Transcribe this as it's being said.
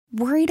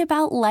Worried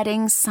about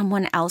letting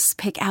someone else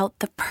pick out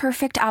the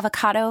perfect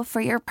avocado for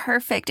your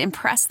perfect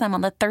impress them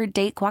on the third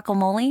date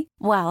guacamole?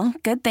 Well,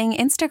 good thing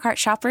Instacart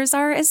shoppers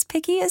are as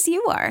picky as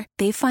you are.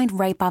 They find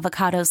ripe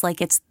avocados like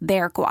it's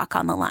their guac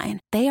on the line.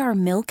 They are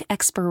milk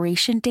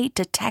expiration date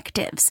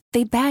detectives.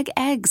 They bag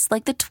eggs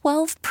like the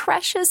 12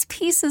 precious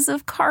pieces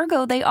of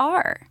cargo they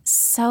are.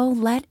 So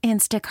let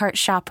Instacart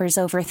shoppers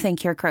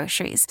overthink your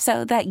groceries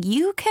so that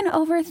you can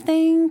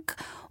overthink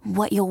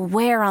what you'll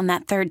wear on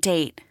that third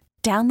date.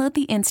 Download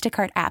the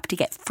Instacart app to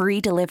get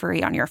free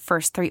delivery on your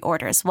first 3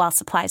 orders while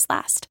supplies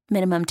last.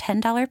 Minimum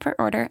 $10 per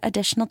order.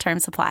 Additional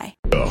terms apply.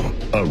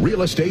 A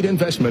real estate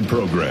investment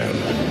program.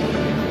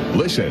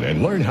 Listen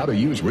and learn how to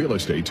use real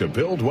estate to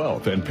build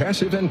wealth and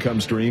passive income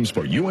streams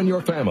for you and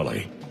your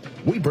family.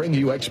 We bring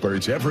you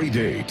experts every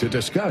day to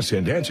discuss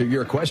and answer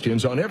your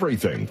questions on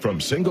everything from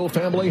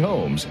single-family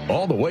homes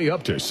all the way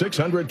up to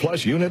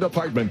 600-plus unit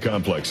apartment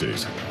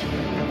complexes.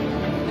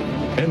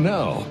 And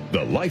now, the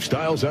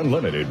Lifestyles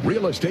Unlimited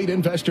Real Estate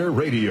Investor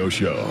Radio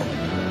Show.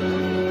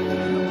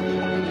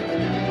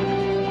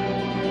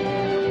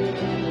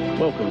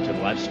 Welcome to the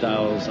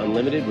Lifestyles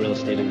Unlimited Real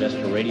Estate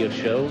Investor Radio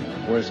Show,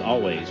 where, as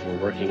always, we're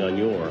working on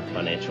your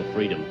financial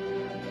freedom.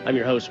 I'm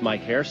your host,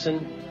 Mike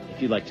Harrison. If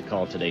you'd like to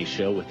call today's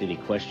show with any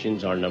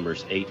questions, our number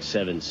is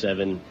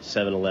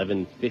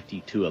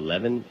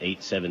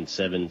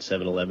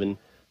 877-711-5211,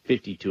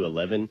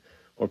 877-711-5211,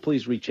 or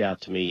please reach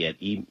out to me at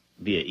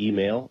via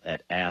email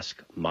at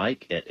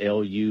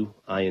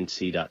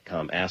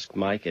askmike@luinc.com,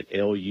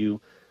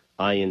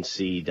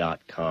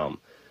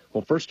 askmike@luinc.com.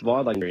 Well, first of all,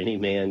 I'd like to hear any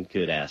man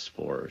could ask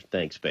for.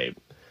 Thanks, babe.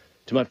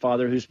 To my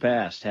father who's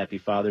passed, happy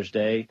Father's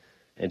Day.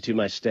 And to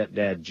my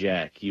stepdad,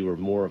 Jack, you are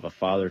more of a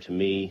father to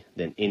me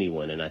than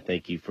anyone, and I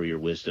thank you for your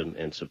wisdom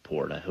and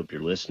support. I hope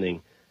you're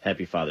listening.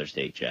 Happy Father's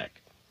Day,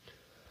 Jack.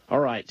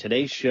 All right,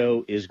 today's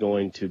show is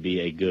going to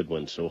be a good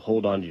one, so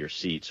hold on to your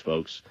seats,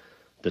 folks.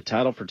 The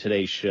title for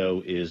today's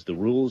show is The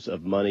Rules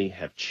of Money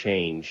Have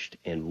Changed,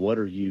 and What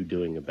Are You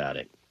Doing About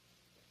It?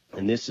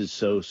 And this is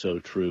so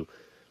true.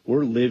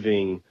 We're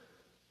living,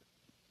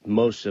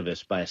 most of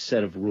us, by a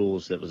set of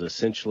rules that was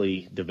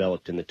essentially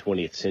developed in the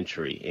 20th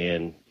century,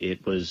 and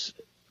it was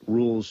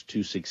rules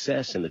to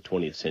success in the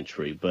 20th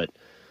century, but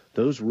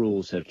those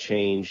rules have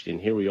changed,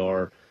 and here we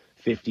are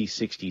 50,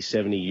 60,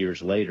 70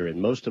 years later, and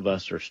most of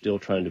us are still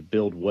trying to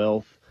build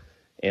wealth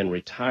and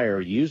retire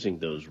using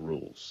those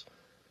rules.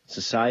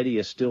 Society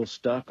is still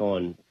stuck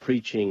on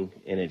preaching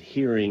and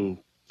adhering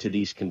to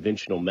these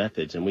conventional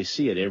methods, and we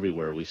see it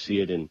everywhere. We see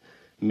it in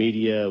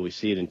media, we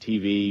see it in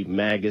TV,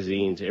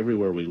 magazines,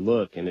 everywhere we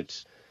look, and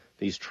it's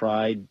these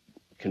tried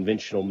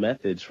conventional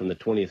methods from the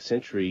 20th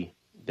century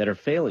that are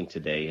failing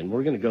today, and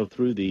we're going to go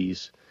through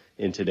these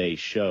in today's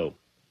show.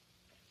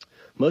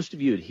 Most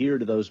of you adhere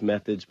to those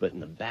methods, but in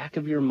the back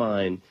of your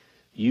mind,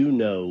 you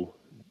know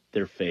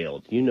they're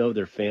failed. You know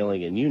they're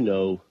failing, and you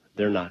know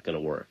they're not going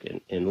to work.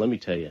 And let me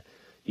tell you,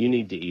 you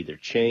need to either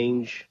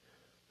change,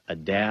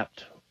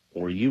 adapt,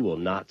 or you will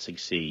not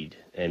succeed,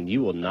 and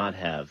you will not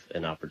have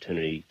an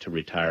opportunity to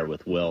retire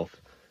with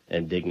wealth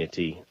and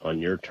dignity on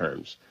your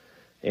terms.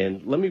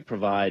 And let me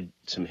provide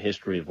some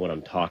history of what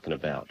I'm talking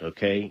about,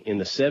 okay? In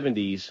the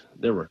 70s,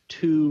 there were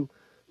 2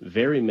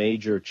 very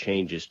major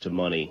changes to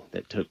money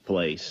that took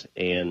place,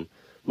 and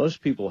most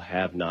people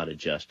have not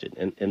adjusted.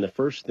 And the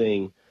first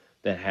thing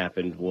that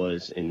happened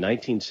was in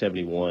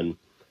 1971,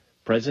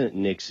 President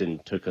Nixon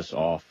took us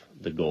off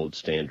the gold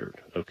standard,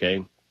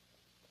 okay?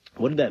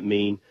 What did that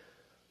mean?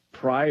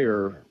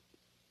 Prior,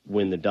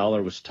 when the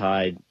dollar was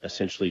tied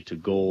essentially to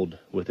gold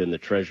within the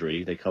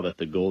Treasury, they call that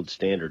the gold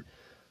standard,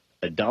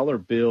 a dollar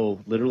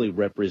bill literally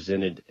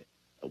represented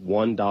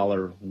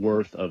 $1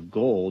 worth of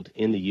gold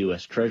in the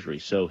U.S. Treasury.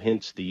 So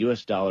hence the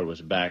U.S. dollar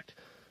was backed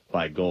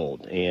by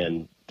gold.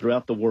 And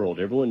throughout the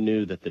world, everyone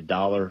knew that the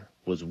dollar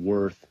was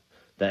worth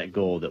that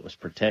gold that was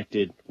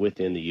protected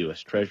within the U.S.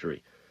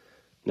 Treasury.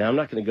 Now, I'm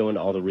not going to go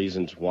into all the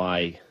reasons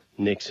why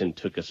Nixon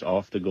took us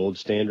off the gold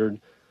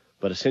standard,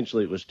 but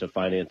essentially it was to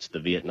finance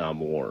the Vietnam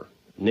War.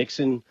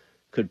 Nixon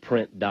could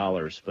print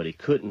dollars, but he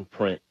couldn't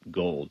print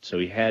gold. So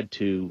he had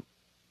to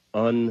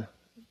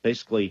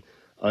basically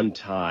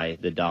untie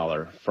the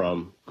dollar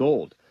from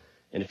gold.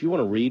 And if you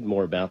want to read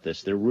more about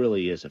this, there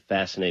really is a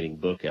fascinating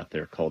book out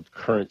there called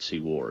Currency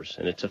Wars.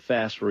 And it's a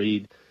fast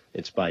read.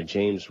 It's by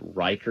James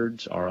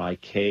Rickards,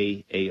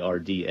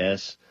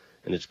 Rikards,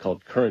 and it's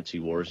called Currency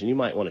Wars, and you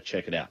might want to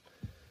check it out.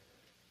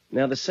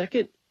 Now, the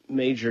second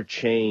major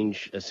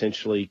change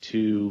essentially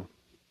to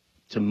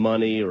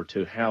money or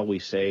to how we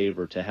save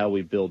or to how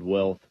we build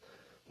wealth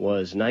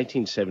was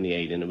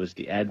 1978, and it was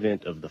the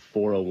advent of the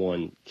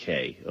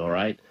 401k, all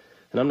right?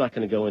 And I'm not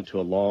going to go into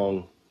a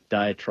long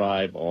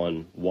diatribe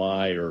on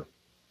why the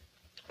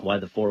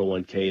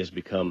 401k has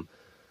become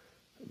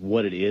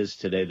what it is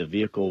today, the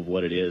vehicle of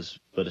what it is,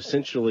 but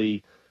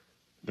essentially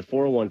the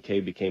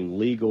 401k became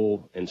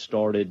legal and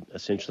started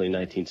essentially in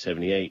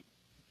 1978.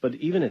 But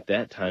even at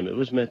that time, it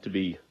was meant to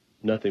be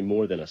nothing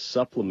more than a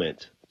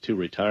supplement to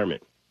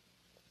retirement.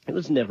 It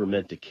was never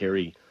meant to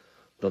carry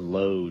the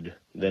load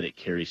that it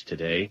carries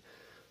today.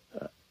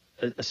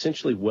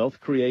 essentially wealth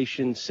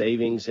creation,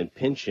 savings, and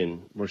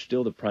pension were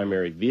still the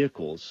primary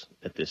vehicles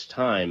at this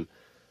time.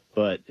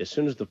 But as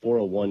soon as the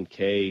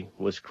 401k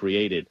was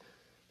created,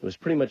 it was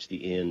pretty much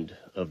the end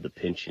of the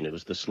pension. It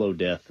was the slow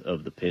death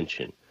of the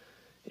pension.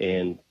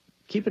 And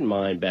keep in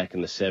mind, back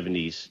in the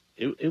 70s,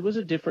 it was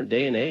a different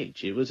day and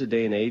age. It was a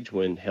day and age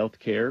when health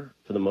care,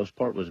 for the most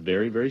part, was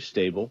very, very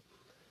stable.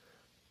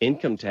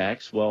 Income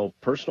tax, well,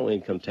 personal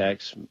income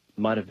tax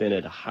might have been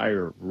at a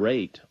higher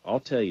rate. I'll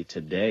tell you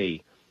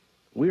today,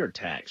 we are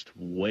taxed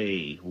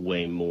way,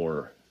 way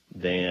more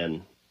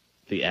than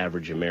the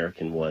average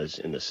American was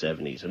in the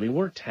 70s. I mean,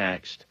 we're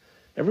taxed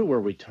everywhere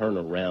we turn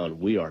around.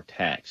 We are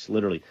taxed.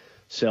 Literally,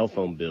 cell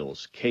phone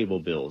bills, cable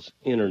bills,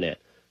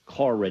 internet,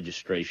 car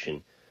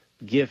registration,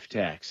 gift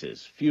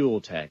taxes,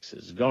 fuel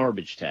taxes,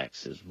 garbage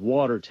taxes,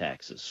 water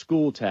taxes,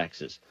 school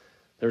taxes.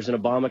 There's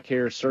an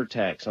Obamacare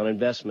surtax on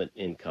investment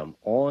income,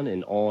 on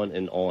and on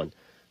and on.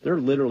 There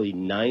are literally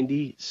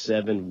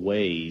 97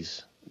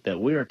 ways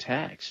that we are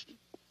taxed.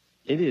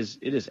 It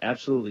is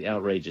absolutely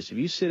outrageous. If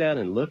you sit down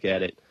and look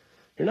at it,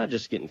 you're not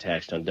just getting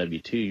taxed on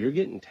W-2, you're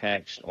getting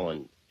taxed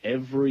on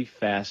every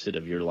facet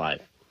of your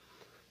life.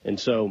 And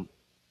so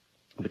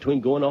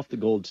between going off the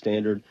gold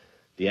standard,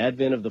 the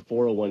advent of the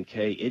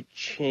 401k, it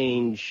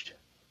changed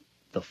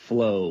the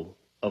flow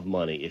of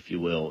money, if you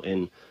will.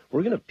 And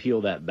we're going to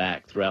peel that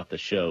back throughout the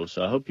show.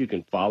 So I hope you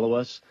can follow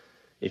us.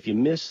 If you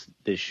miss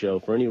this show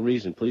for any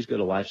reason, please go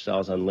to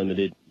Lifestyles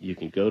Unlimited. You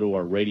can go to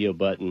our radio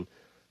button,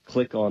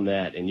 click on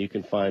that, and you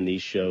can find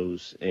these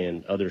shows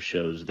and other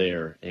shows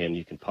there, and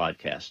you can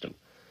podcast them.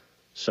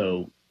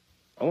 So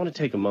I want to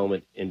take a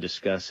moment and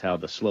discuss how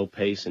the slow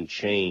pace and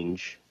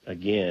change,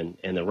 again,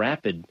 and the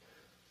rapid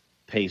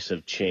pace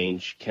of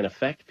change can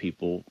affect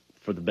people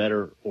for the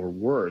better or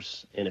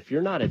worse. And if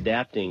you're not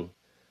adapting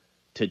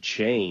to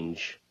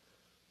change,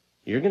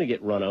 you're going to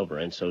get run over.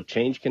 And so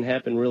change can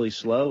happen really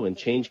slow and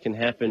change can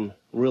happen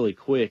really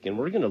quick. And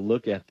we're going to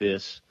look at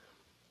this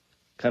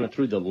kind of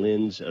through the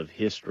lens of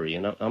history.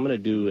 And I'm going to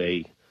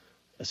do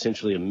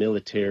essentially a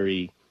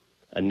military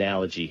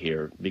analogy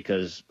here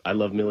because I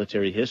love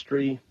military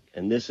history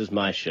and this is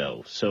my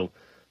show. So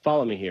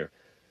follow me here.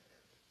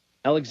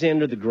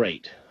 Alexander the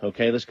Great,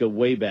 okay, let's go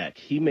way back.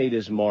 He made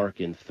his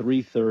mark in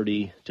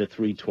 330 to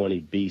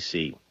 320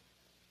 BC.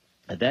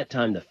 At that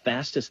time, the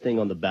fastest thing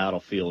on the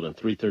battlefield in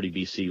 330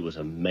 BC was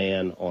a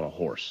man on a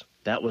horse.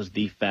 That was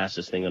the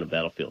fastest thing on a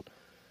battlefield.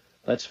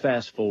 Let's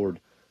fast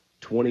forward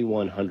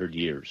 2,100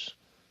 years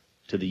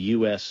to the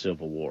U.S.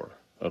 Civil War,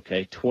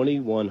 okay?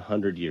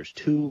 2,100 years,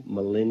 2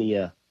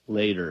 millennia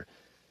later.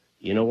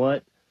 You know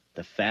what?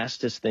 The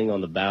fastest thing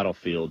on the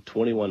battlefield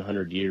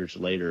 2,100 years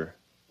later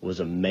was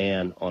a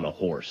man on a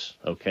horse,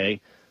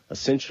 okay?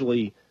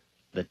 Essentially,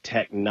 the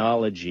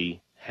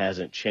technology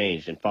hasn't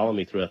changed. And follow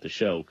me throughout the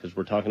show because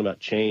we're talking about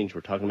change,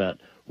 we're talking about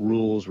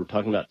rules, we're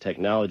talking about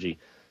technology.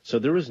 So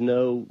there was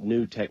no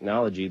new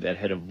technology that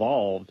had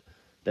evolved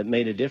that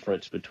made a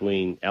difference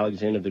between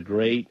Alexander the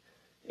Great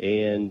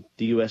and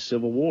the U.S.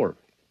 Civil War.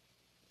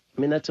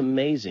 I mean, that's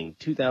amazing.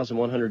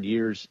 2,100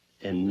 years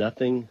and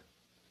nothing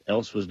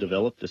else was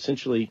developed.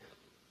 Essentially,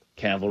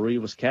 cavalry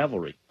was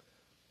cavalry.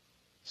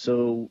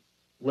 So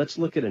let's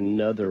look at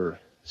another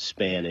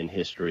span in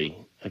history,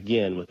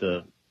 again, with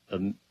a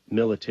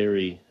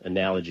military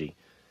analogy.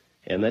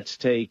 And let's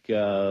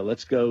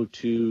go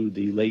to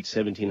the late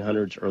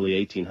 1700s,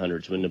 early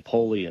 1800s, when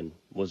Napoleon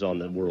was on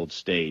the world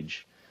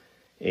stage.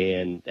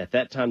 And at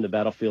that time, the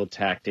battlefield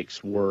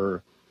tactics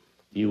were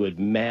you would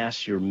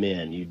mass your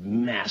men. You'd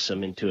mass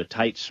them into a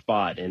tight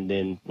spot. And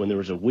then when there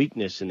was a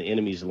weakness in the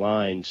enemy's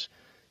lines,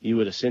 you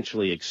would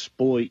essentially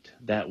exploit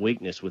that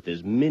weakness with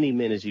as many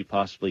men as you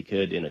possibly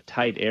could in a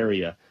tight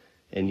area.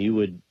 And you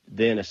would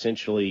then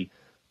essentially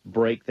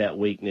break that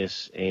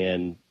weakness,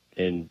 and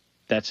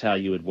that's how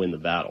you would win the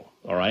battle,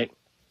 all right?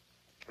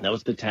 That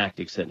was the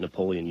tactics that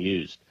Napoleon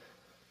used.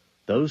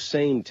 Those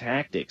same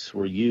tactics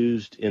were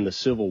used in the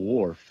Civil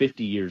War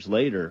 60 years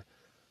later,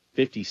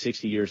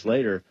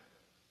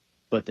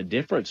 but the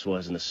difference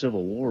was in the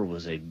Civil War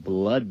was a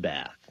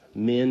bloodbath.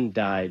 Men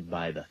died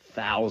by the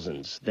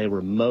thousands. They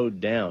were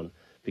mowed down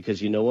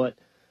because you know what?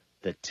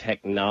 The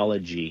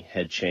technology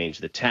had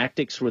changed. The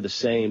tactics were the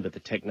same, but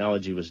the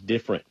technology was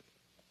different.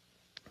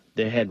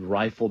 They had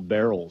rifled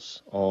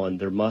barrels on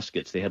their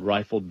muskets. They had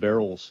rifled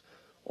barrels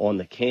on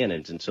the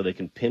cannons, and so they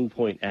can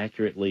pinpoint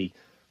accurately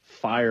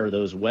fire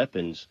those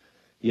weapons,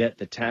 yet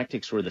the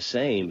tactics were the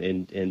same,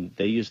 and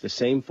they used the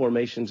same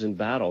formations in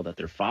battle that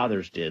their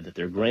fathers did, that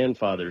their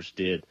grandfathers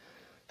did,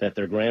 that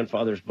their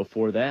grandfathers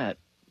before that,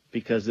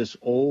 because this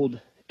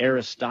old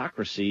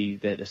aristocracy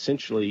that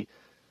essentially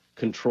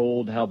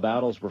controlled how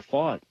battles were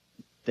fought,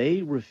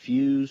 they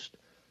refused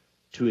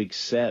to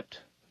accept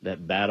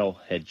that battle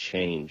had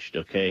changed,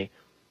 okay?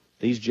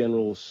 These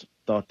generals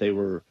thought they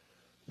were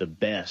the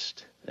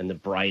best and the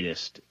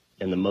brightest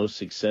and the most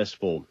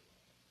successful,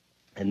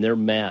 and their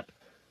map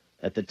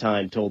at the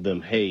time told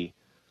them, hey,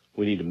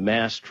 we need to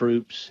mass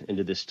troops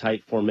into this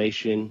tight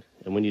formation,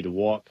 and we need to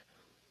walk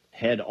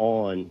head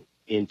on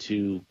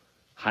into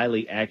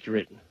highly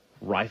accurate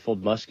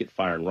rifled musket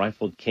fire and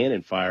rifled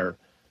cannon fire.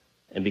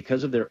 And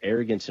because of their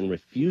arrogance and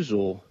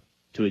refusal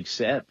to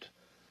accept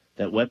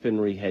that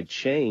weaponry had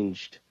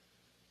changed,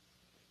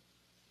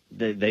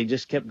 they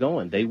just kept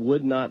going. They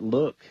would not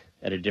look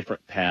at a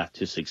different path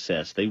to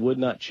success. They would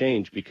not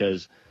change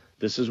because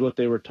this is what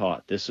they were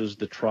taught. This is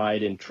the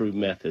tried and true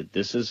method.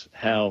 This is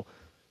how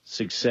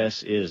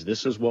success is.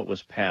 This is what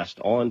was passed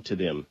on to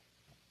them.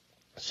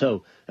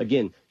 So,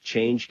 again,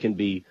 change can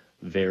be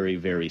very,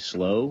 very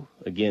slow.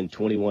 Again,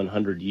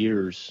 2,100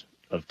 years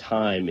of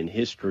time in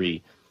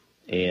history,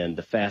 and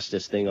the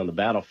fastest thing on the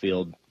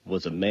battlefield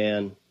was a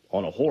man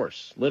on a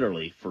horse,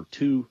 literally, for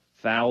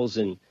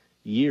 2,000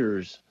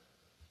 years.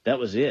 That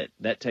was it.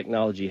 That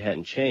technology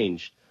hadn't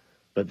changed.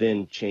 But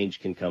then change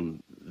can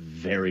come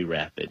very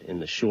rapid. In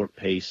the short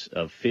pace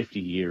of 50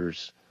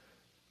 years,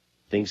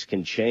 things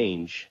can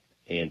change,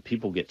 and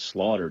people get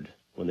slaughtered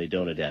when they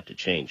don't adapt to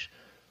change.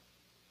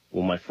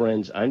 Well, my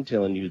friends, I'm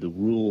telling you the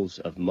rules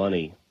of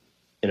money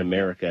in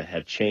America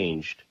have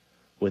changed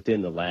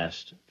within the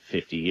last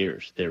 50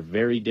 years. They're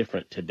very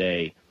different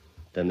today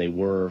than they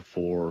were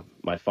for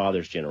my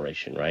father's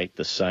generation, right?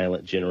 The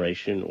silent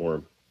generation,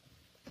 or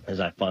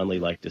as I fondly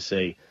like to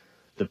say,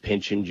 the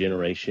pension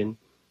generation.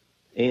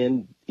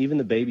 And even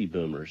the baby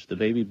boomers. The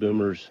baby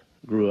boomers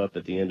grew up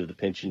at the end of the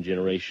pension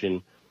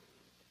generation,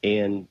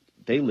 and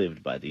they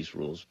lived by these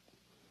rules.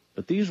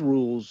 But these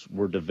rules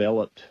were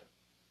developed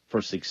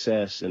for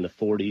success in the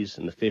 40s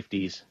and the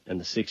 50s and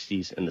the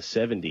 60s and the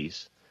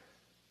 70s,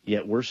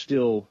 yet we're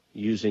still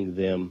using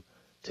them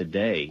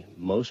today.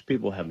 Most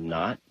people have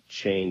not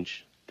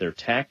changed their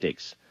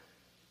tactics,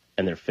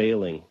 and they're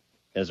failing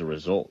as a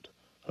result.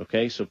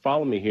 Okay, so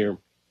follow me here.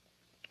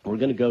 We're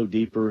going to go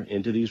deeper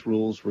into these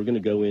rules. We're going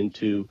to go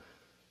into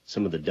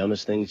some of the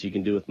dumbest things you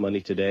can do with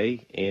money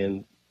today.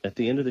 And at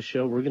the end of the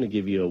show, we're going to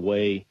give you a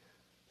way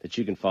that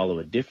you can follow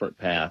a different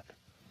path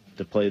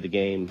to play the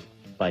game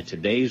by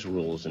today's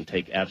rules and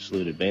take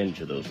absolute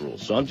advantage of those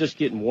rules. So I'm just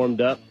getting warmed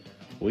up.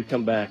 When we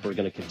come back, we're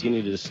going to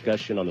continue the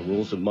discussion on the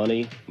rules of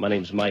money. My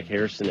name is Mike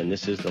Harrison, and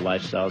this is the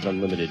Lifestyles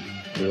Unlimited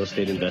Real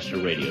Estate Investor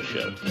Radio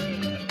Show.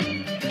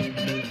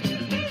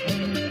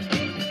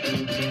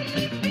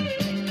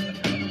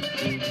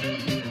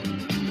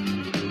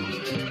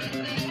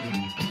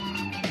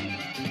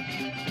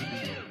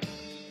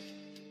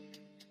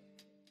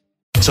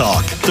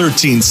 Talk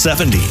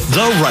 1370,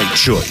 the right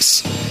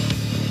choice.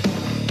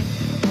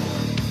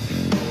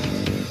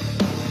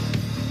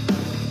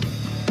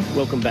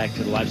 Welcome back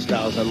to the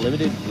Lifestyles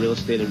Unlimited Real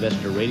Estate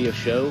Investor Radio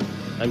Show.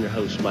 I'm your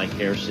host, Mike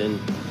Harrison,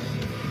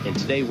 and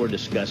today we're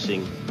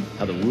discussing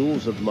how the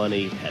rules of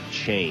money have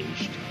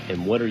changed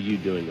and what are you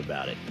doing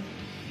about it.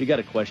 If you got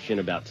a question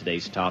about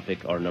today's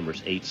topic, our number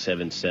is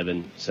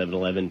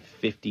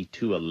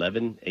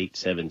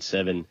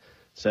 877-711-5211,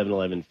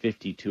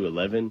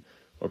 877-711-5211.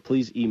 Or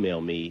please email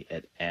me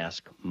at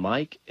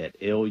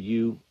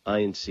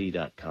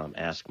askmike@luinc.com,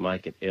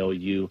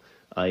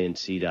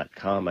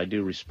 askmike@luinc.com. I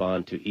do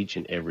respond to each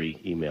and every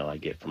email I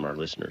get from our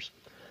listeners.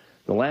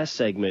 In the last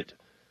segment,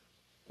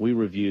 we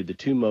reviewed the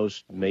two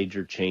most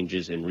major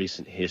changes in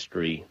recent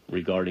history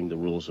regarding the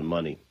rules of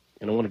money.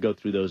 And I want to go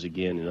through those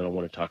again, and then I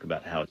want to talk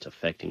about how it's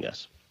affecting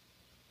us.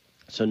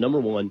 So number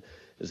one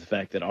is the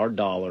fact that our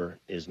dollar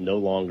is no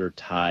longer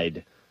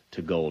tied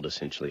to gold,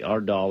 essentially.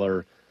 Our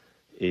dollar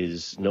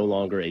is no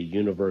longer a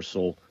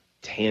universal,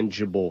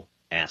 tangible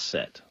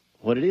asset.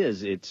 What it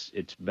is,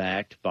 it's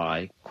backed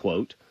by,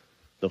 quote,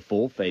 the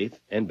full faith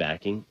and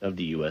backing of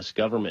the U.S.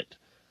 government.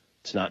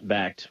 It's not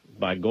backed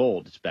by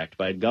gold. It's backed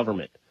by a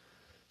government.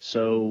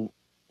 So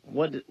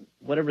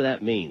whatever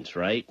that means,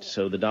 right?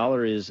 So the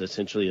dollar is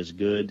essentially as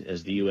good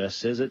as the U.S.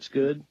 says it's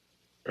good,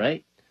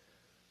 right?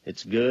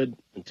 It's good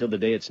until the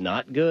day it's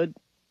not good.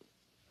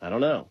 I don't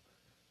know.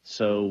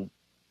 So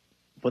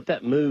what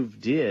that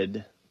move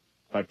did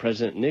by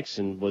President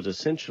Nixon was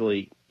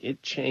essentially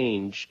it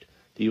changed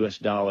the U.S.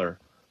 dollar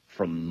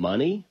from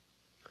money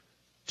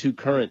to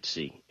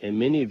currency. And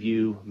many of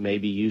you may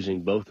be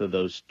using both of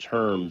those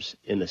terms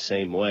in the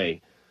same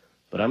way.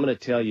 But I'm going to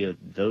tell you,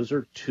 those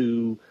are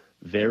two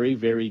very,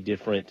 very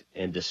different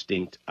and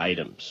distinct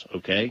items,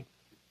 okay?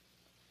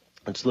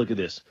 Let's look at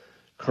this.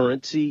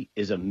 Currency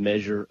is a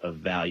measure of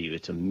value.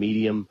 It's a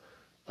medium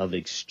of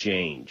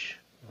exchange,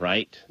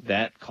 right?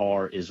 That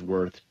car is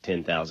worth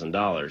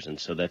 $10,000, and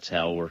so that's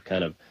how we're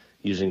kind of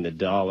using the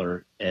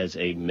dollar as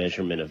a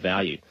measurement of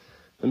value.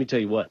 Let me tell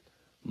you what,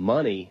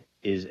 money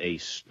is a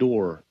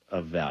store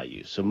of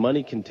value. So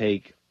money can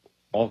take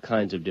all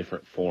kinds of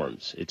different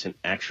forms. It's an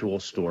actual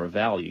store of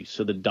value.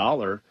 So the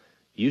dollar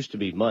used to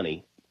be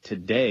money.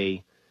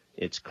 Today,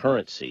 it's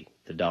currency.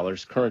 The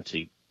dollar's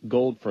currency.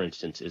 Gold, for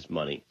instance, is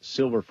money.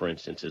 Silver, for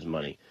instance, is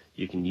money.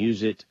 You can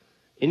use it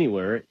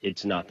anywhere.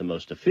 It's not the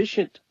most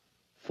efficient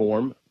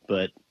form,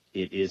 but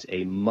it is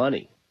a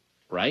money,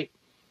 right?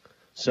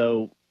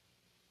 So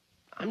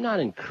I'm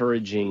not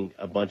encouraging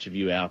a bunch of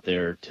you out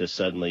there to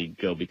suddenly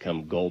go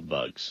become gold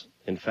bugs.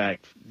 In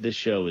fact, this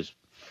show is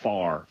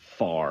far,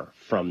 far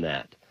from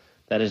that.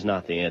 That is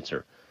not the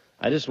answer.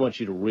 I just want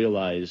you to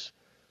realize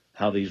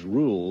how these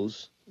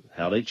rules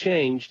how they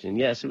changed. And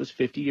yes, it was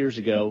 50 years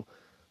ago,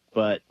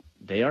 but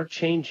they are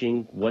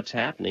changing what's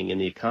happening in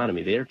the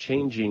economy. They are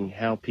changing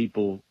how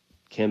people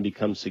can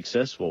become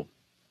successful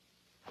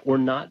or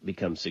not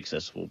become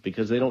successful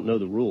because they don't know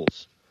the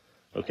rules.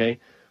 Okay?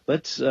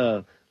 Let's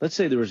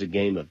say there was a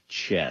game of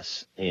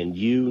chess and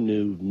you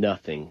knew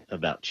nothing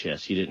about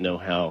chess. You didn't know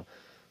how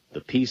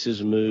the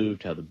pieces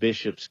moved, how the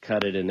bishops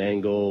cut at an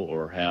angle,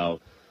 or how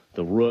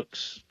the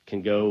rooks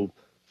can go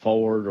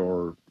forward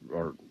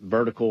or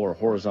vertical or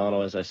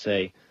horizontal, as I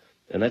say.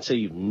 And let's say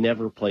you've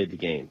never played the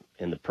game,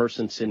 and the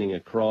person sitting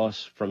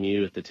across from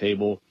you at the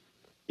table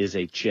is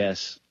a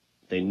chess.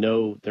 They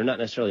know they're not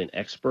necessarily an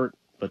expert,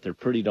 but they're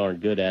pretty darn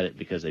good at it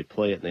because they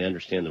play it and they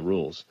understand the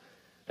rules.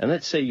 And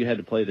let's say you had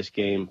to play this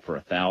game for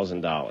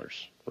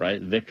 $1,000,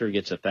 right? Victor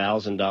gets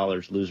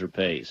 $1,000, loser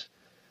pays.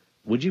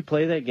 Would you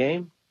play that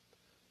game?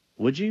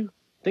 Would you?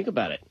 Think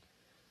about it.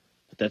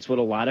 But that's what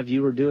a lot of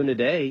you are doing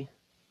today.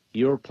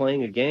 You're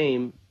playing a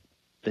game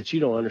that you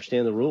don't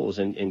understand the rules.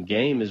 And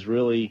game is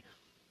really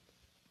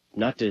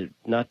not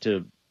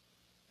to,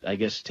 I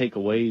guess, take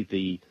away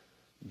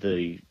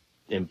the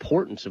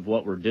importance of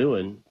what we're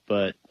doing,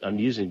 but I'm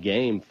using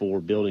game for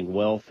building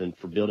wealth and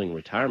for building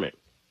retirement.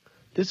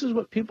 This is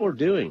what people are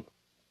doing.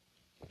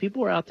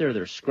 People are out there,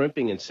 they're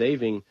scrimping and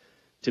saving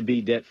to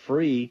be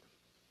debt-free,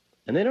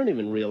 and they don't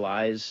even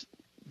realize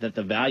that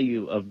the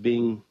value of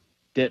being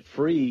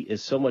debt-free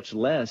is so much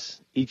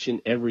less each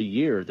and every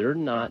year. They're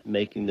not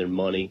making their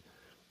money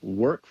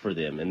work for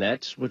them, and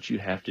that's what you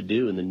have to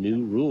do in the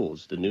new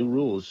rules. The new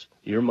rules,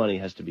 your money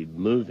has to be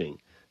moving,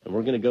 and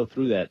we're going to go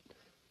through that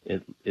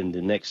in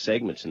the next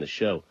segments in the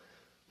show.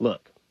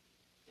 Look,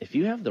 if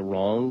you have the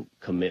wrong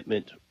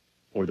commitment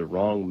or the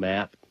wrong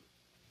map,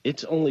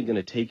 it's only going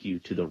to take you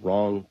to the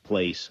wrong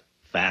place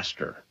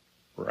faster,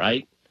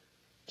 right?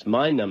 It's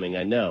mind-numbing,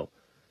 I know.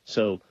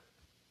 So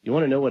you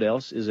want to know what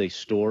else is a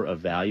store of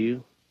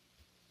value?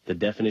 The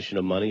definition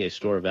of money, a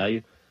store of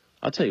value?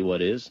 I'll tell you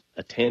what is.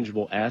 A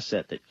tangible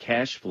asset that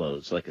cash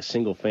flows like a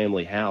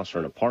single-family house or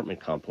an apartment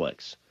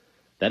complex.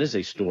 That is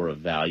a store of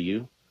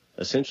value,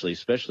 essentially,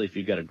 especially if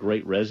you've got a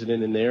great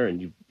resident in there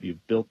and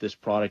you've built this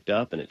product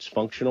up and it's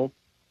functional.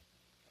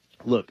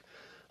 Look,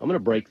 I'm going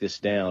to break this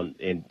down,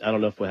 and I don't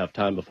know if we'll have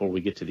time before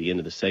we get to the end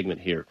of the segment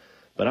here,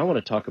 but I want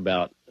to talk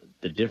about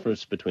the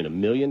difference between $1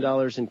 million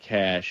in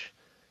cash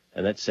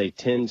and let's say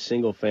 10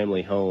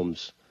 single-family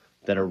homes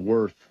that are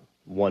worth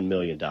 $1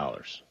 million,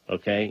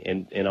 okay?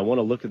 And I want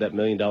to look at that $1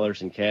 million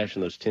in cash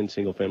and those 10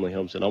 single-family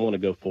homes, and I want to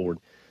go forward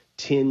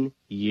 10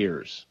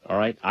 years, all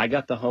right? I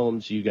got the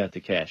homes, you got the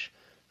cash.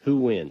 Who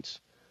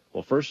wins?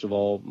 Well, first of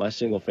all, my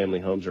single-family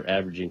homes are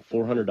averaging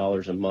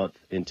 $400 a month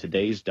in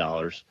today's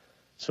dollars.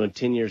 So in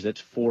 10 years,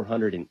 that's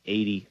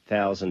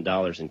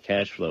 $480,000 in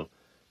cash flow.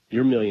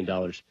 Your $1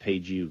 million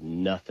paid you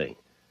nothing.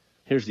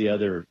 Here's the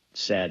other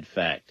sad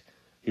fact.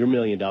 Your $1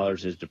 million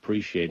is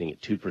depreciating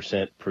at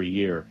 2% per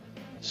year.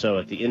 So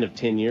at the end of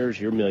 10 years,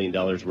 your $1 million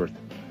worth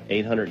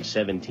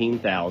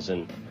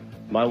 $817,000.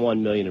 My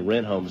 $1 million in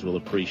rent homes will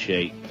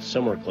appreciate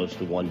somewhere close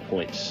to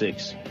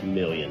 $1.6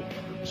 million.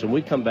 So when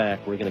we come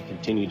back, we're going to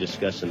continue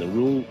discussing the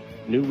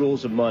new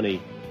rules of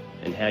money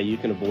and how you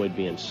can avoid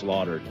being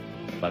slaughtered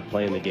by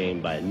playing the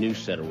game by a new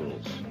set of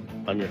rules.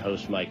 I'm your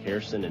host, Mike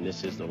Harrison, and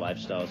this is the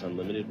Lifestyles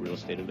Unlimited Real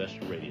Estate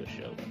Investor Radio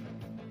Show.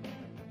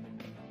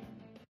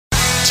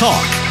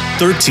 Talk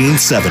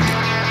 1370.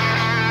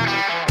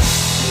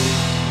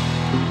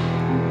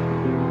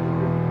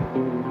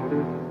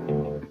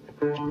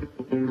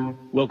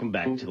 Welcome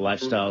back to the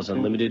Lifestyles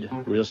Unlimited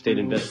Real Estate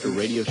Investor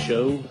Radio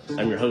Show.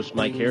 I'm your host,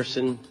 Mike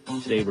Harrison.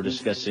 Today we're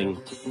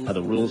discussing how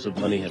the rules of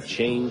money have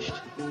changed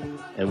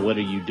and what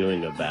are you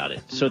doing about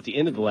it. So at the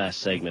end of the last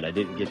segment, I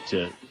didn't get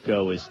to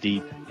go as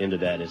deep into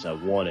that as I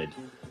wanted,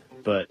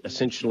 but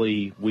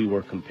essentially we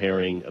were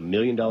comparing $1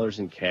 million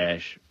in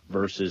cash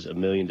versus $1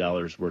 million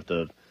worth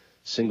of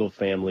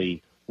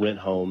single-family rent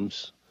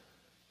homes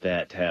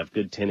that have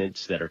good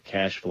tenants that are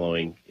cash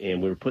flowing,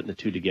 and we were putting the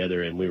two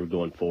together and we were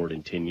going forward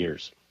in 10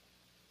 years.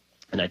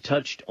 And I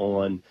touched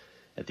on,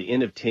 at the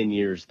end of 10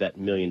 years, that $1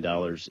 million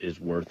is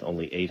worth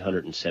only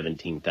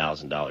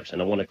 $817,000.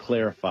 And I want to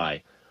clarify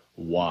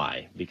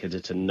why, because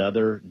it's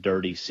another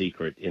dirty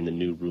secret in the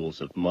new rules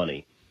of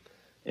money.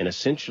 And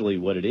essentially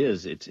what it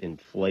is, it's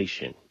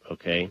inflation,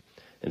 okay?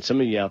 And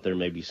some of you out there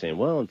may be saying,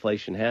 well,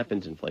 inflation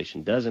happens,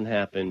 inflation doesn't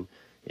happen,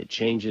 it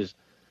changes.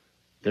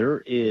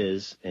 There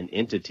is an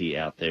entity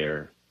out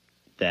there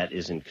that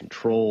is in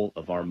control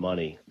of our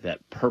money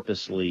that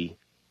purposely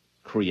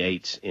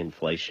creates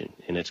inflation,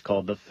 and it's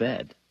called the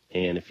Fed.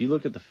 And if you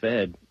look at the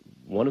Fed,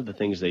 one of the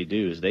things they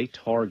do is they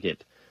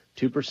target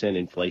 2%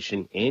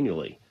 inflation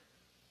annually.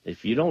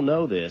 If you don't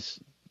know this,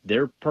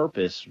 their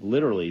purpose,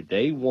 literally,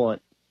 they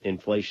want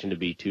inflation to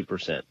be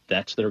 2%.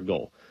 That's their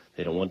goal.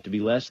 They don't want it to be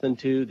less than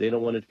 2. They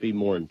don't want it to be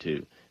more than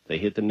 2. They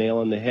hit the nail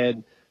on the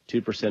head,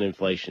 2%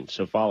 inflation.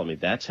 So follow me.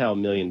 That's how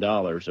 $1 million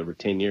over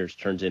 10 years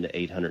turns into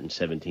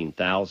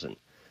 $817,000.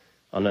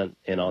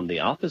 And on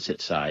the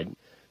opposite side,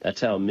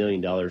 that's how $1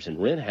 million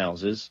in rent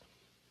houses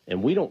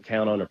And we don't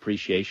count on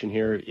appreciation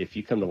here. If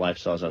you come to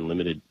Lifestyles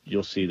Unlimited,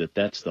 you'll see that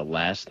that's the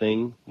last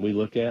thing we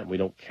look at. We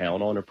don't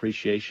count on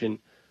appreciation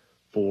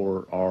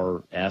for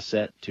our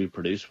asset to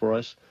produce for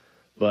us.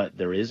 But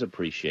there is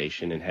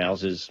appreciation in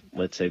houses.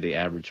 Let's say they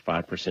average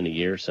 5% a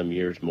year, some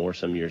years more,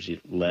 some years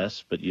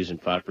less, but using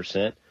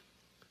 5%,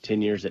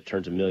 10 years that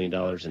turns $1 million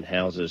in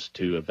houses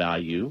to a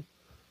value,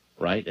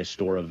 right? A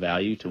store of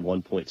value to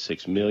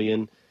 $1.6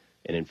 million.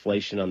 And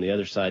inflation on the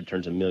other side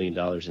turns $1 million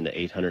into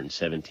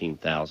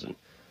 $817,000.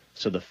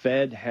 So the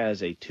Fed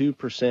has a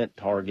 2%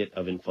 target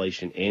of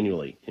inflation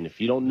annually. And if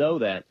you don't know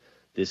that,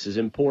 this is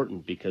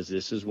important because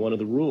this is one of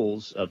the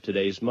rules of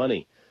today's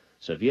money.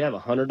 So if you have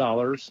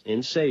 $100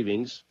 in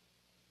savings,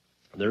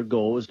 their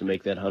goal is to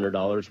make that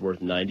 $100 worth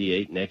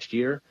 $98 next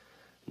year,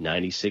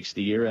 $96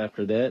 the year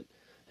after that,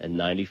 and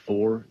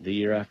 $94 the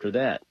year after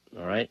that.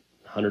 All right?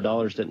 $100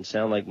 doesn't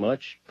sound like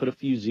much. Put a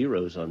few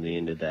zeros on the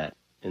end of that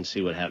and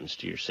see what happens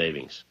to your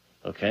savings.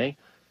 Okay?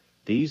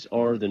 These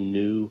are the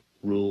new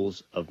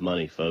rules of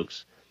money,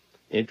 folks.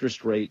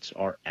 Interest rates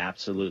are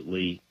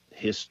absolutely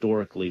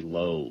historically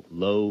low.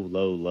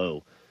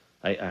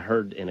 I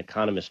heard an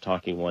economist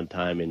talking one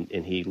time,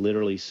 and he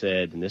literally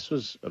said, and this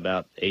was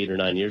about 8 or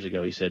 9 years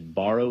ago, he said,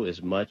 borrow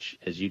as much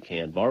as you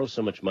can. Borrow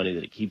so much money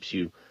that it keeps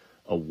you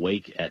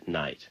awake at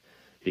night,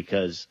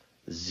 because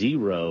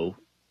 0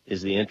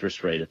 is the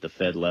interest rate at the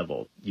Fed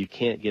level. You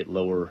can't get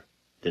lower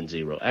than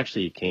 0.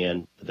 Actually, you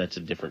can, but that's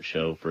a different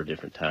show for a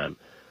different time.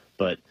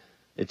 But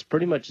it's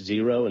pretty much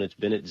 0, and it's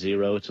been at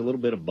 0. It's a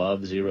little bit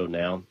above 0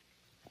 now.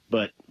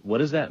 But what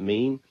does that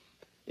mean?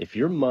 If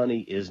your money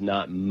is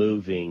not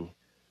moving,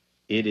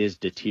 it is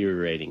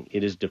deteriorating.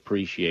 It is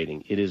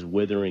depreciating. It is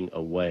withering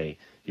away.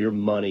 Your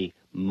money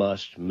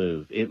must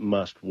move. It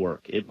must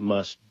work. It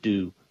must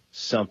do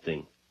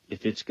something.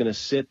 If it's going to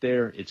sit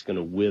there, it's going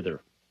to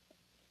wither.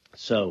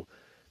 So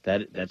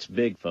that's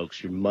big,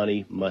 folks. Your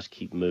money must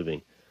keep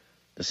moving.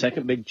 The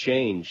second big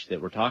change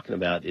that we're talking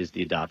about is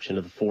the adoption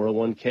of the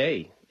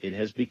 401k. It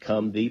has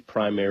become the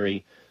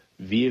primary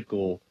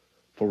vehicle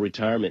for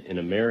retirement in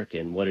America.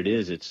 And what it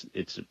is, it's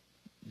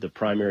the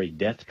primary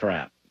death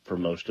trap for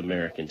most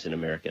Americans in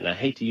America. And I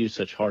hate to use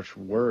such harsh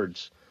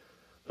words,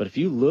 but if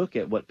you look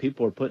at what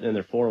people are putting in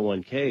their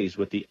 401ks,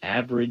 what the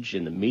average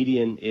and the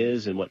median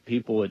is and what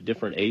people at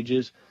different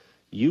ages,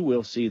 you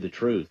will see the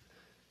truth.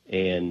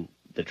 And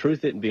the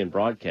truth isn't being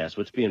broadcast.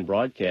 What's being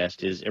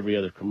broadcast is every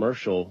other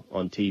commercial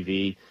on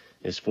TV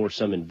is for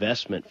some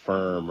investment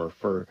firm or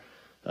for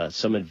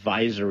some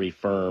advisory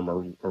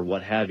firm or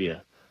what have you.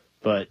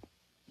 But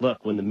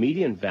look, when the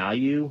median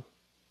value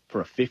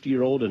for a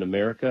 50-year-old in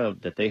America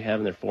that they have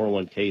in their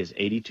 401k is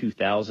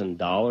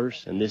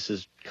 $82,000, and this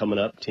is coming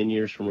up 10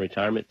 years from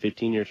retirement,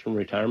 15 years from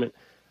retirement,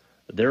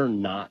 they're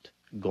not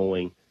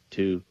going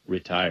to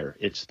retire.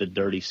 It's the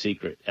dirty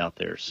secret out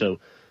there. So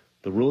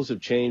the rules have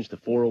changed. The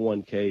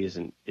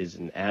 401k is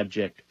an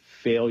abject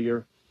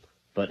failure.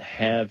 But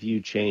have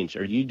you changed?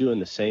 Are you doing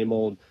the same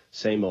old,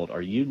 same old?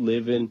 Are you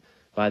living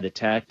by the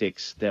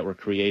tactics that were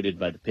created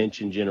by the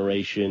pension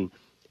generation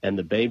and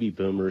the baby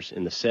boomers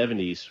in the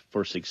 70s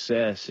for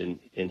success? And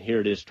here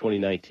it is,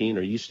 2019.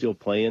 Are you still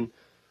playing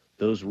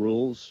those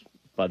rules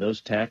by those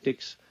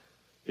tactics?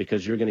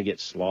 Because you're going to get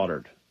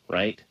slaughtered,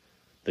 right?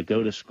 The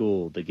go to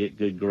school, the get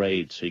good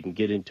grades so you can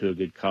get into a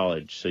good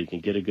college, so you can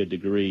get a good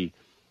degree,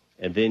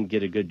 and then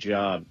get a good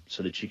job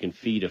so that you can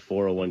feed a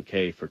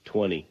 401k for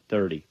 20,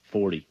 30,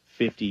 40,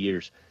 50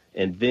 years.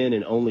 And then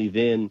and only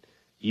then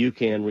you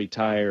can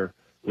retire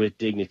with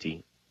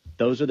dignity.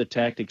 Those are the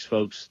tactics,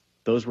 folks.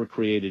 Those were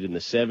created in the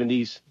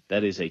 70s.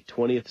 That is a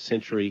 20th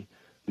century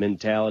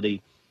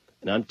mentality.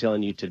 And I'm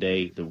telling you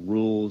today, the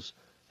rules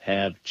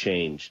have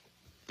changed.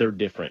 They're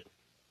different.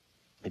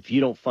 If you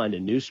don't find a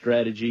new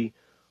strategy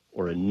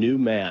or a new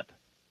map,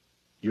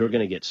 you're going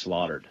to get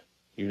slaughtered.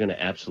 You're going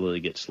to absolutely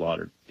get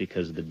slaughtered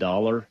because the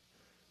dollar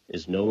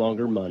is no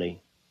longer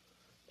money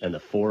and the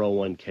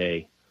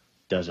 401k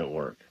doesn't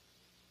work.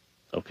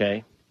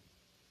 Okay?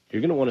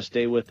 You're going to want to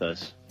stay with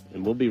us,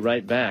 and we'll be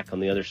right back on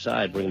the other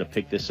side. We're going to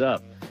pick this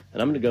up,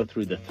 and I'm going to go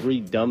through the 3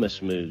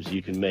 dumbest moves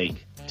you can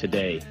make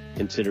today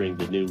considering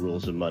the new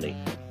rules of money.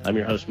 I'm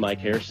your host, Mike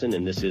Harrison,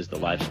 and this is the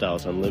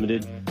Lifestyles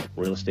Unlimited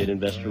Real Estate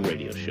Investor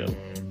Radio Show.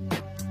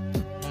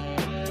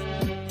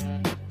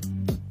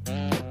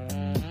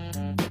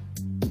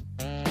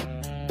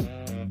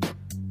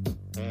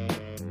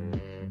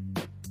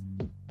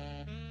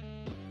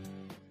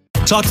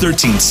 Talk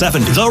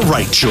 1370, the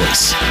right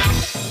choice.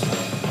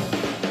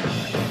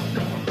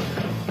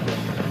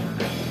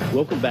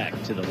 Welcome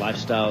back to the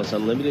Lifestyles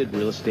Unlimited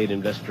Real Estate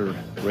Investor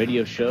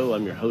Radio Show.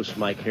 I'm your host,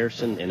 Mike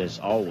Harrison, and as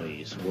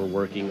always, we're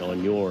working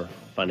on your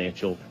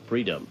financial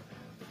freedom.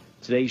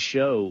 Today's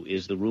show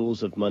is the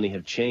rules of money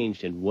have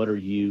changed, and what are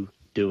you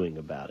doing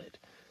about it?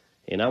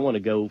 And I want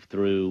to go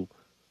through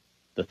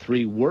the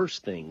 3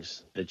 worst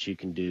things that you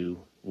can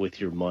do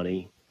with your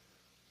money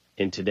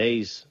in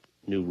today's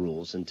new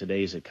rules in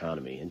today's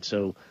economy. And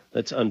so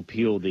let's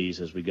unpeel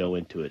these as we go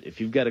into it. If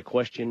you've got a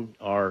question,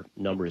 our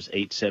number is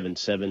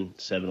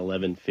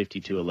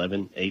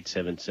 877-711-5211,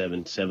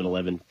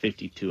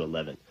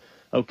 877-711-5211.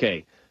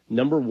 Okay,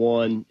 number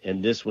one,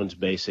 and this one's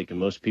basic, and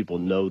most people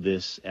know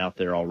this out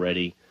there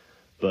already,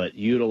 but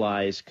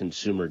utilize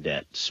consumer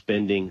debt,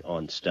 spending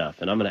on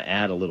stuff. And I'm going to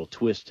add a little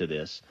twist to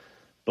this,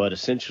 but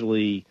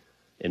essentially,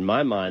 in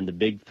my mind, the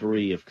big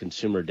three of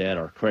consumer debt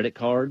are credit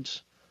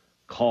cards,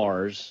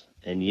 cars,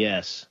 and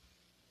yes,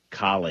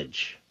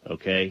 college,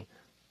 okay?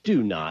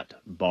 Do not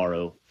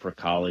borrow for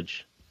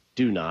college.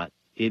 Do not.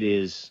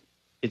 It's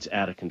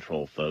out of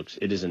control, folks.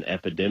 It is an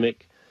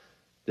epidemic.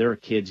 There are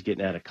kids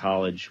getting out of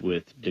college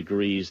with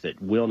degrees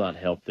that will not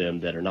help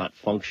them, that are not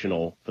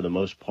functional for the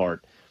most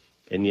part,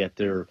 and yet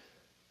they're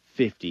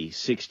 $50,000,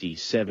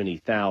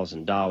 $60,000,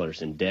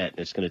 $70,000 in debt, and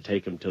it's going to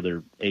take them till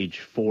they're age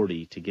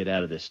 40 to get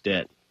out of this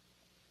debt.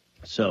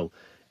 So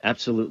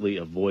absolutely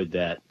avoid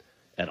that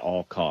at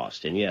all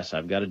cost. And yes,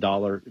 I've got a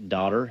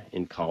daughter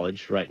in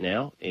college right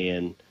now,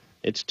 and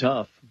it's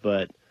tough,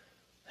 but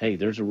hey,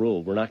 there's a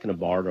rule. We're not going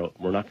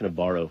to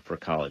borrow for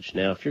college.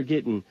 Now, if you're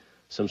getting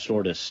some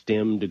sort of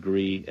STEM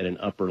degree at an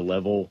upper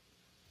level,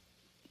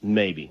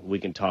 maybe we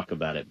can talk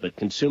about it. But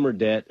consumer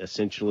debt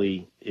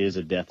essentially is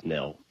a death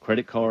knell.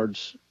 Credit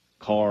cards,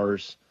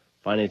 cars,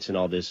 financing,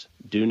 all this,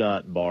 do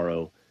not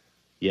borrow,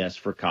 yes,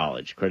 for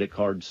college. Credit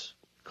cards,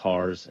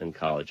 cars, and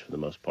college for the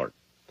most part.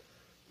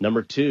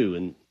 Number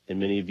two, and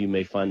many of you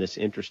may find this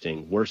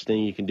interesting, worst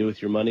thing you can do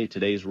with your money,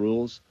 today's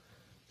rules,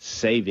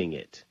 saving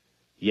it.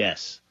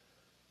 Yes,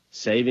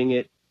 saving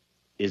it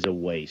is a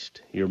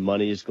waste. Your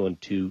money is going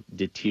to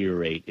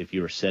deteriorate if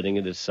you are setting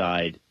it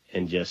aside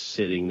and just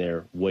sitting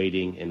there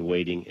waiting and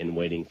waiting and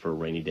waiting for a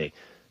rainy day.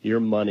 Your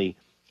money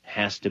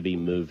has to be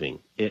moving.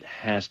 It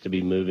has to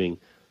be moving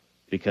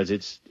because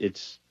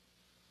it's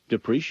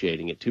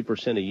depreciating at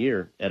 2% a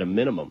year at a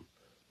minimum,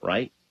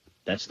 right?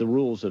 That's the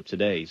rules of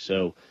today.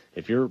 So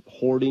if you're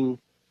hoarding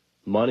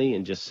money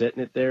and just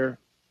sitting it there,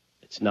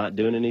 it's not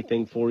doing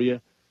anything for you.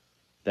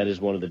 That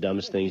is one of the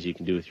dumbest things you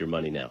can do with your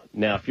money now.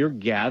 Now, if you're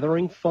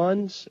gathering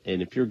funds,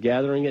 and if you're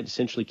gathering it,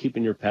 essentially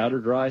keeping your powder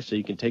dry so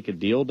you can take a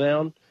deal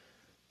down,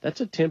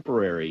 that's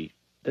temporary.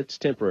 That's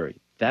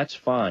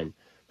fine.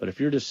 But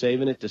if you're just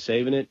saving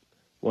it,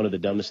 one of the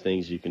dumbest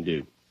things you can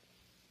do.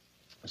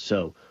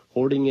 So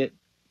hoarding it,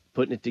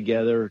 putting it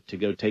together to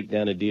go take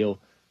down a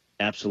deal,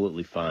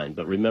 absolutely fine.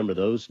 But remember,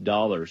 those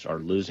dollars are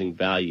losing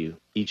value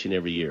each and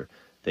every year.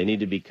 They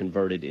need to be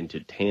converted into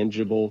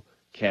tangible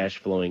cash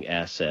flowing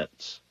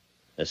assets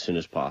as soon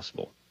as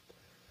possible.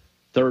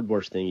 Third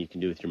worst thing you can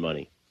do with your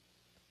money,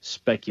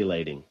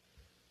 speculating.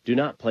 Do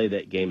not play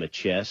that game of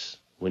chess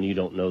when you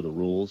don't know the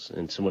rules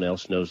and someone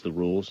else knows the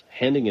rules.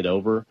 Handing it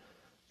over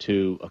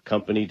to a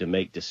company to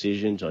make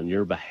decisions on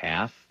your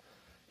behalf,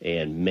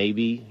 and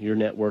maybe your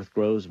net worth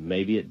grows,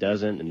 maybe it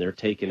doesn't, and they're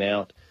taken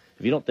out.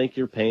 If you don't think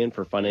you're paying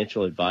for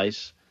financial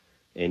advice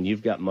and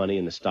you've got money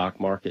in the stock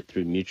market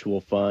through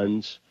mutual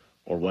funds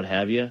or what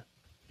have you,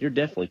 you're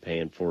definitely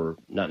paying for,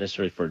 not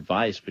necessarily for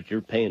advice, but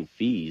you're paying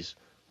fees,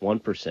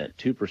 1%,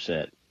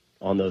 2%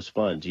 on those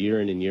funds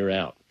year in and year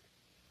out.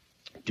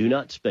 Do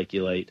not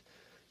speculate.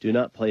 Do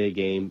not play a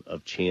game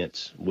of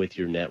chance with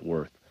your net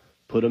worth.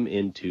 Put them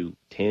into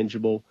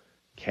tangible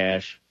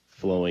cash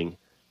flowing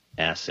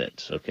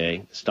assets,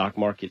 okay? Stock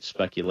market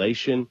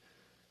speculation,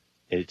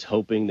 and it's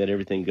hoping that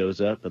everything goes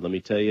up, but let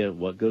me tell you,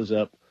 what goes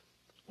up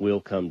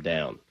will come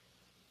down.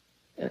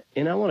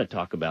 And I want to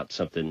talk about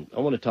something. I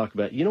want to talk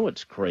about, you know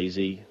what's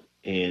crazy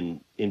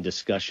in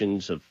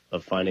discussions of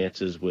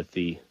finances with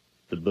the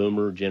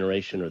boomer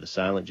generation or the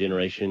silent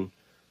generation,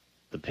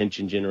 the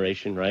pension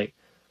generation, right?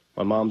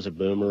 My mom's a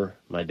boomer.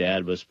 My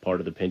dad was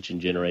part of the pension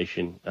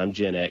generation. I'm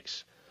Gen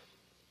X.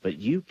 But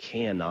you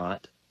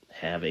cannot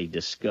have a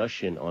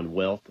discussion on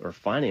wealth or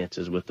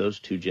finances with those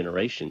two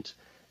generations.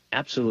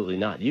 Absolutely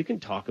not. You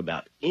can talk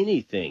about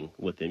anything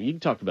with them. You can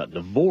talk about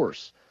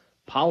divorce,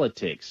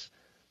 politics,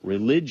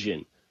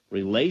 religion,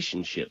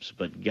 relationships,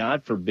 but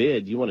God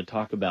forbid you want to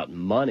talk about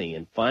money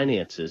and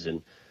finances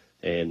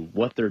and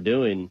what they're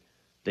doing.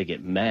 They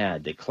get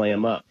mad, they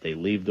clam up, they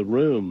leave the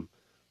room.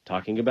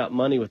 Talking about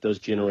money with those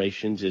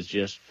generations is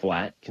just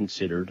flat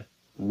considered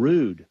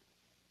rude.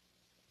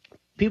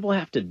 People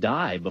have to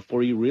die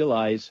before you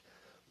realize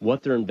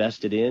what they're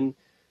invested in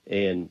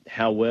and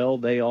how well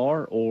they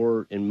are,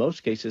 or in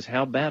most cases,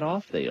 how bad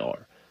off they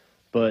are.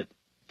 But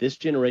this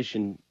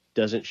generation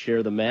doesn't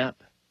share the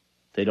map.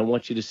 They don't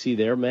want you to see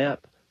their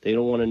map. They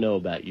don't want to know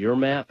about your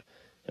map.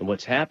 And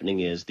what's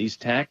happening is these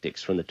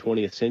tactics from the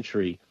 20th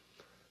century,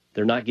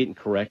 they're not getting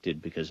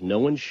corrected because no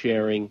one's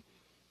sharing,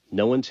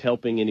 no one's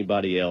helping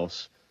anybody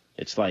else.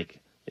 It's like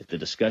if the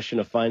discussion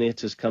of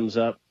finances comes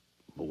up,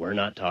 but we're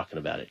not talking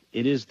about it.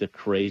 It is the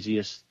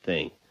craziest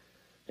thing.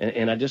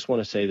 And I just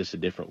want to say this a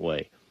different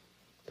way.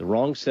 The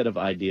wrong set of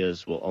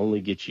ideas will only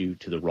get you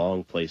to the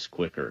wrong place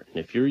quicker. And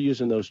if you're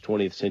using those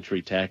 20th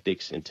century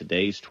tactics in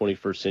today's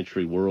 21st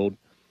century world,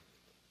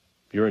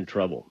 you're in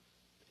trouble.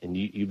 And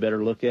you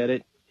better look at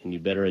it, and you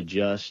better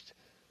adjust,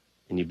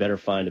 and you better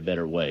find a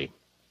better way.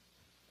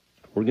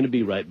 We're going to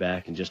be right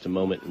back in just a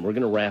moment, and we're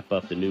going to wrap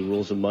up the new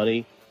rules of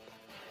money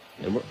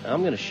And I'm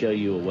going to show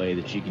you a way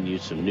that you can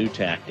use some new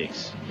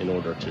tactics in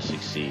order to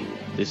succeed.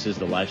 This is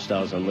the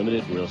Lifestyles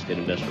Unlimited Real Estate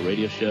Investor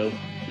Radio Show,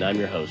 and I'm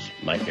your host,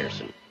 Mike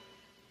Harrison.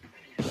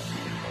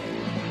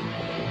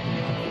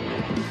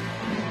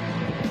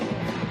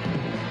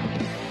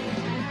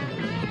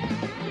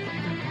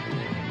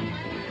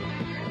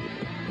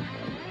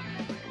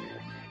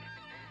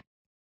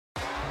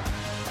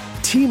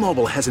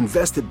 T-Mobile has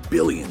invested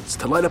billions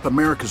to light up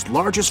America's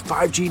largest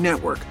 5G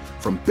network,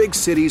 from big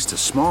cities to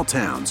small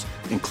towns,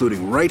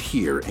 including right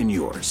here in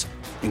yours.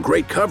 And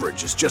great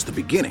coverage is just the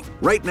beginning.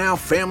 Right now,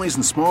 families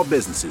and small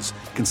businesses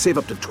can save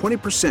up to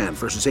 20%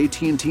 versus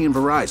AT&T and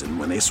Verizon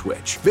when they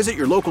switch. Visit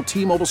your local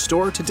T-Mobile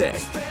store today.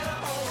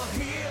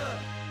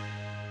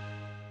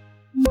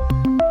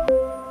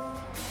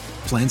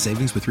 Plan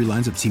savings with 3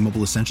 lines of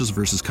T-Mobile Essentials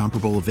versus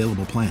comparable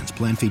available plans.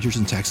 Plan features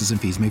and taxes and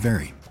fees may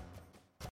vary.